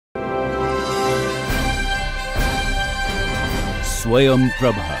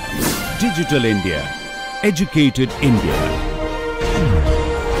SwayamPrabha. Digital India. Educated India.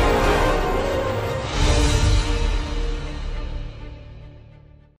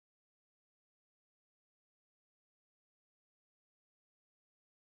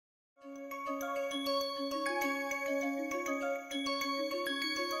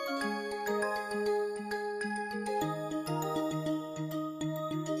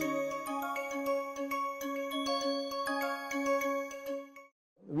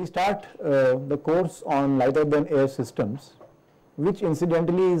 We start the course on lighter than air systems, which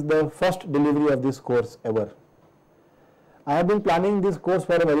incidentally is the first delivery of this course ever. I have been planning this course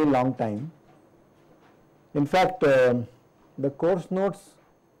for a very long time. In fact, the course notes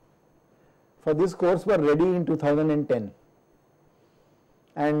for this course were ready in 2010,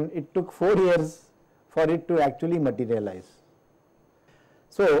 and it took 4 years for it to actually materialize.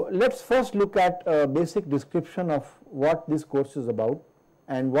 So let's first look at a basic description of what this course is about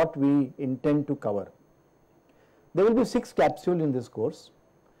and what we intend to cover. There will be 6 capsules in this course.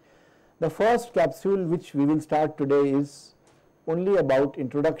 The first capsule which we will start today is only about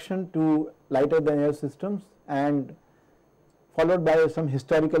introduction to lighter than air systems and followed by some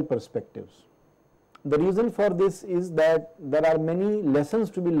historical perspectives. The reason for this is that there are many lessons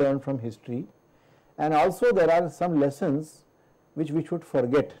to be learned from history, and also there are some lessons which we should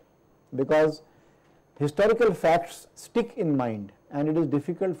forget, because historical facts stick in mind and it is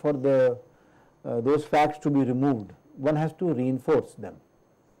difficult for those facts to be removed. One has to reinforce them.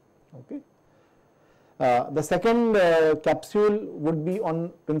 Okay. The second capsule would be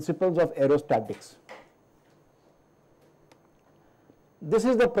on principles of aerostatics. This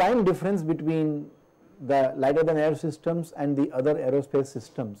is the prime difference between the lighter than air systems and the other aerospace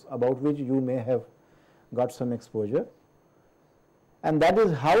systems about which you may have got some exposure, and that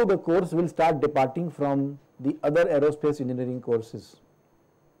is how the course will start departing from the other aerospace engineering courses,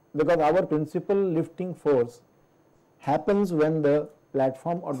 because our principal lifting force happens when the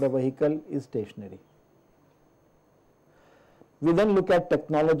platform or the vehicle is stationary. We then look at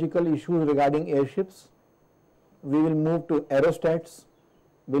technological issues regarding airships. We will move to aerostats.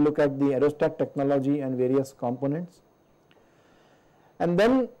 We look at the aerostat technology and various components. And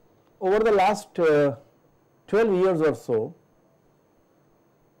then over the last 12 years or so,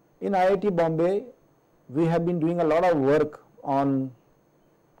 in IIT Bombay, we have been doing a lot of work on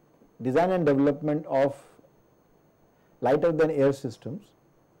design and development of lighter than air systems.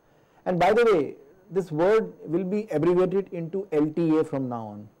 And by the way, this word will be abbreviated into LTA from now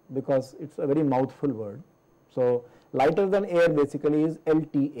on, because it's a very mouthful word. So lighter than air basically is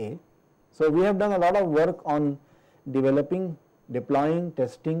LTA. So we have done a lot of work on developing, deploying,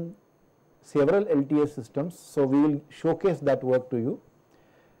 testing several LTA systems. So we will showcase that work to you.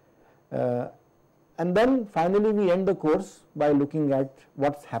 And then finally we end the course by looking at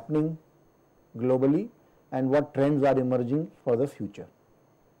what's happening globally and what trends are emerging for the future.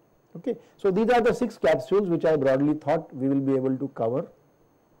 Okay. So these are the 6 capsules which I broadly thought we will be able to cover.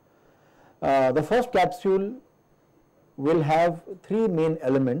 The first capsule will have 3 main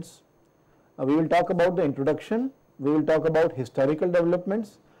elements. We will talk about the introduction, we will talk about historical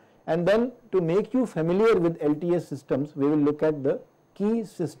developments, and then to make you familiar with LTA systems, we will look at the key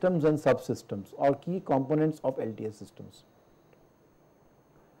systems and subsystems or key components of LTA systems.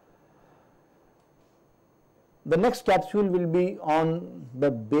 The next capsule will be on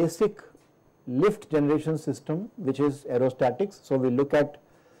the basic lift generation system, which is aerostatics. So we look at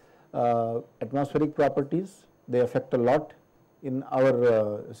atmospheric properties, they affect a lot in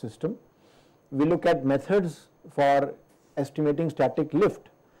our system. We look at methods for estimating static lift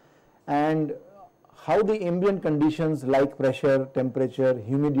and how the ambient conditions like pressure, temperature,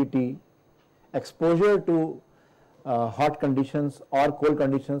 humidity, exposure to hot conditions or cold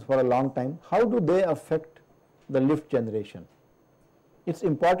conditions for a long time, how do they affect the lift generation. It's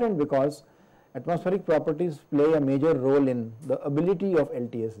important because atmospheric properties play a major role in the ability of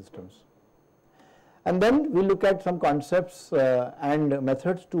LTA systems. And then we look at some concepts and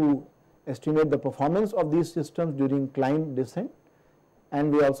methods to estimate the performance of these systems during climb, descent, and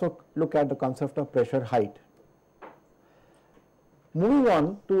we also look at the concept of pressure height. Moving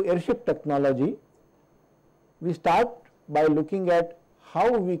on to airship technology, we start by looking at how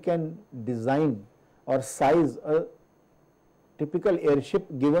we can design or size a typical airship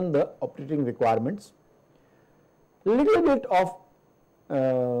given the operating requirements. Little bit of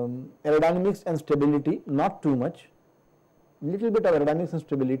aerodynamics and stability, not too much, little bit of aerodynamics and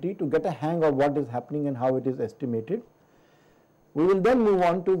stability to get a hang of what is happening and how it is estimated. We will then move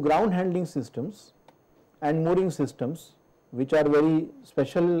on to ground handling systems and mooring systems, which are very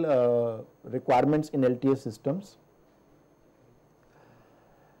special requirements in LTA systems.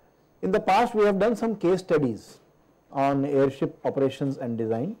 In the past, we have done some case studies on airship operations and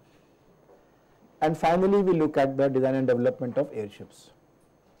design, and finally we look at the design and development of airships.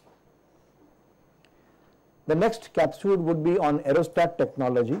 The next capsule would be on aerostat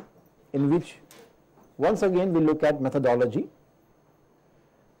technology, in which once again we look at methodology,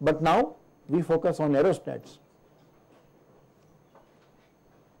 but now we focus on aerostats.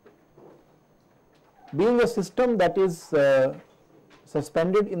 Being a system that is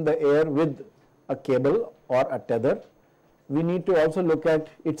suspended in the air with a cable or a tether, we need to also look at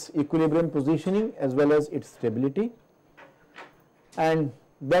its equilibrium positioning as well as its stability. And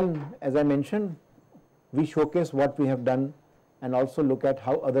then, as I mentioned, we showcase what we have done and also look at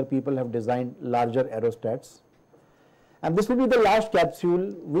how other people have designed larger aerostats. And this will be the last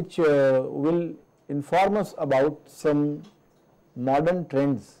capsule, which will inform us about some modern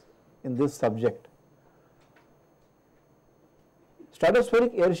trends in this subject.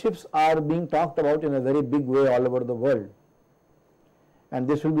 Stratospheric airships are being talked about in a very big way all over the world, and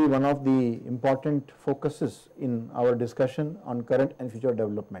this will be one of the important focuses in our discussion on current and future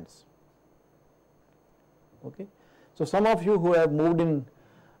developments. Okay. So, some of you who have moved in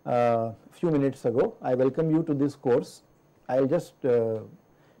a few minutes ago, I welcome you to this course. I will just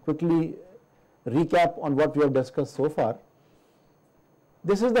quickly recap on what we have discussed so far.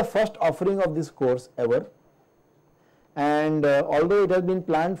 This is the first offering of this course ever, and although it has been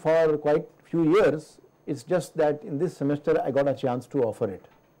planned for quite few years, it's just that in this semester I got a chance to offer it.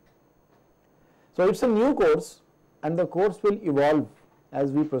 So it's a new course, and the course will evolve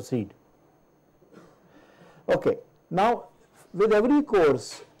as we proceed. Okay. Now, with every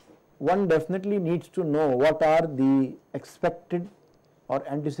course, one definitely needs to know what are the expected or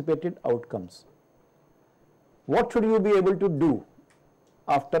anticipated outcomes. What should you be able to do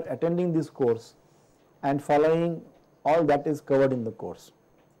after attending this course and following all that is covered in the course?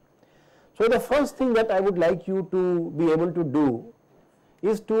 So, the first thing that I would like you to be able to do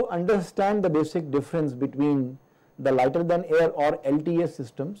is to understand the basic difference between the lighter than air or LTS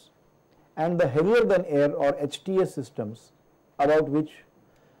systems and the heavier than air or HTS systems, about which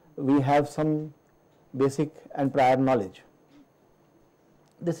we have some basic and prior knowledge.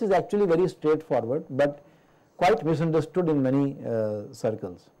 This is actually very straightforward, but quite misunderstood in many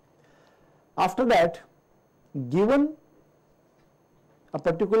circles. After that, given a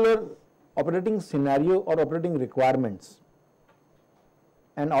particular operating scenario or operating requirements,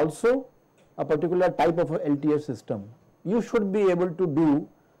 and also a particular type of a LTS system, you should be able to do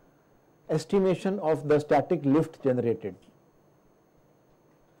estimation of the static lift generated.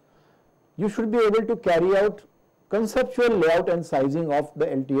 You should be able to carry out conceptual layout and sizing of the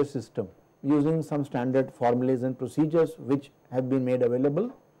LTS system using some standard formulas and procedures which have been made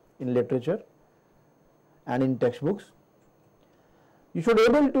available in literature and in textbooks. You should be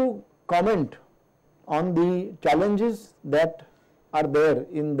able to comment on the challenges that are there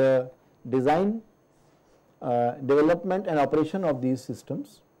in the design, development and operation of these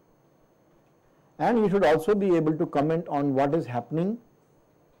systems, and you should also be able to comment on what is happening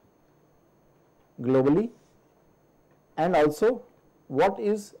globally and also what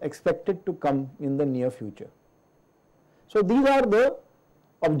is expected to come in the near future. So these are the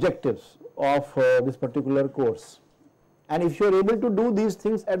objectives of this particular course, and if you are able to do these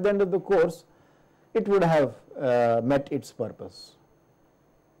things at the end of the course, it would have met its purpose.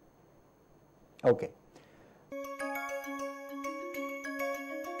 Okay.